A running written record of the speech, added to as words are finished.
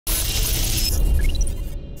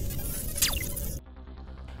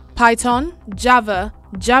Python, Java,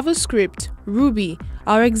 JavaScript, Ruby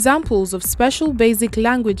are examples of special basic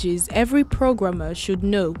languages every programmer should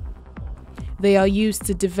know. They are used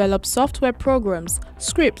to develop software programs,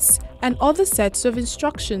 scripts, and other sets of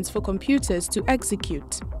instructions for computers to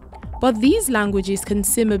execute. But these languages can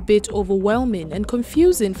seem a bit overwhelming and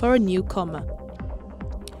confusing for a newcomer.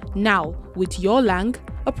 Now, with Yolang,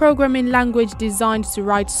 a programming language designed to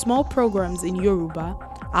write small programs in Yoruba,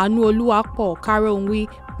 Anuoluwapo Karonwi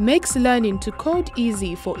makes learning to code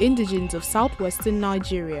easy for indigenes of southwestern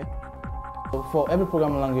Nigeria. For every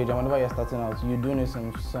programming language, and whenever you're starting out, you do need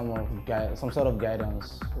some sort of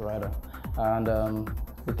guidance, rather. And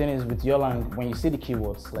the thing is, with Yolang, when you see the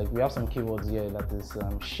keywords, like we have some keywords here that is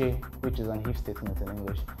she, which is an if statement in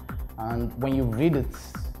English. And when you read it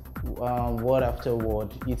word after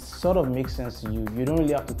word, it sort of makes sense to you. You don't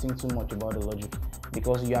really have to think too much about the logic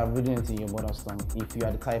because you are reading it in your mother tongue. If you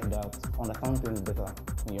are the type that understands things better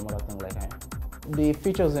in your mother tongue like I am. The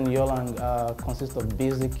features in Yolang consist of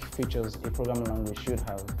basic features a programming language should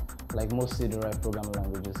have, like most C-derived programming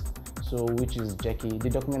languages. So, which is Jackie.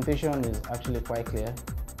 The documentation is actually quite clear,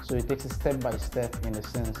 so it takes it step by step in a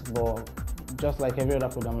sense. But just like every other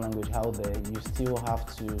programming language out there, you still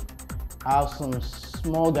have to have some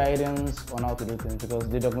small guidance on how to do things because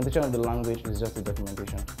the documentation of the language is just the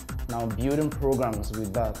documentation. Now, building programs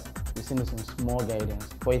with that, you still need some small guidance,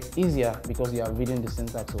 but it's easier because you are reading the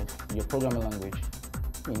syntax of your programming language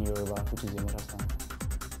in Yoruba, which is your mother tongue.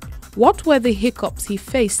 What were the hiccups he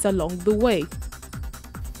faced along the way?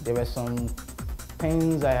 There were some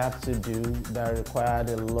things I had to do that required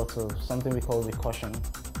a lot of something we call recursion.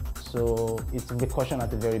 So it's recursion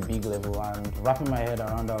at a very big level, and wrapping my head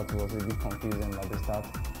around that was a bit confusing at the start.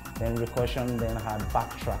 Then recursion then had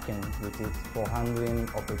backtracking with it for handling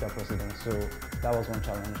operator precedence. So that was one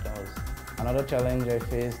challenge. Another challenge I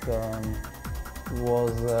faced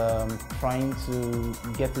was trying to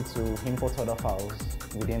get it to import other files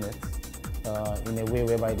within it in a way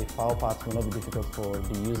whereby the file paths will not be difficult for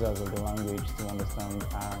the users of the language to understand.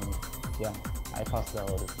 And yeah, I passed that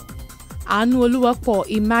audition. Anuoluwapo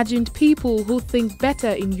imagined people who think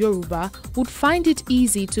better in Yoruba would find it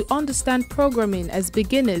easy to understand programming as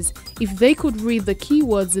beginners if they could read the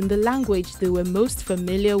keywords in the language they were most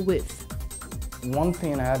familiar with. One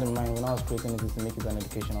thing I had in mind when I was creating it is to make it an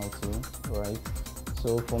educational tool, right?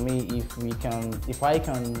 So for me, if I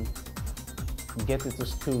can get it to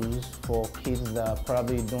schools for kids that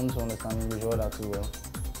probably don't understand English all that too well,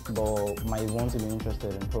 but might want to be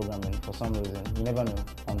interested in programming for some reason. You never know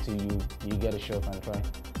until you get a shot and try.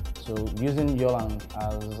 So using Yolang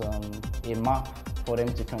as a map for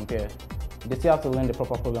them to compare. They still have to learn the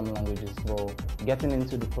proper programming languages, but getting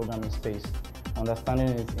into the programming space, understanding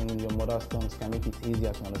it in your mother tongues can make it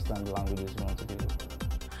easier to understand the languages you want to deal with.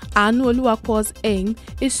 Anuoluwapo's aim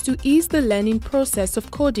is to ease the learning process of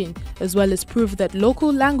coding, as well as prove that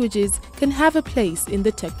local languages can have a place in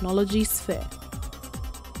the technology sphere.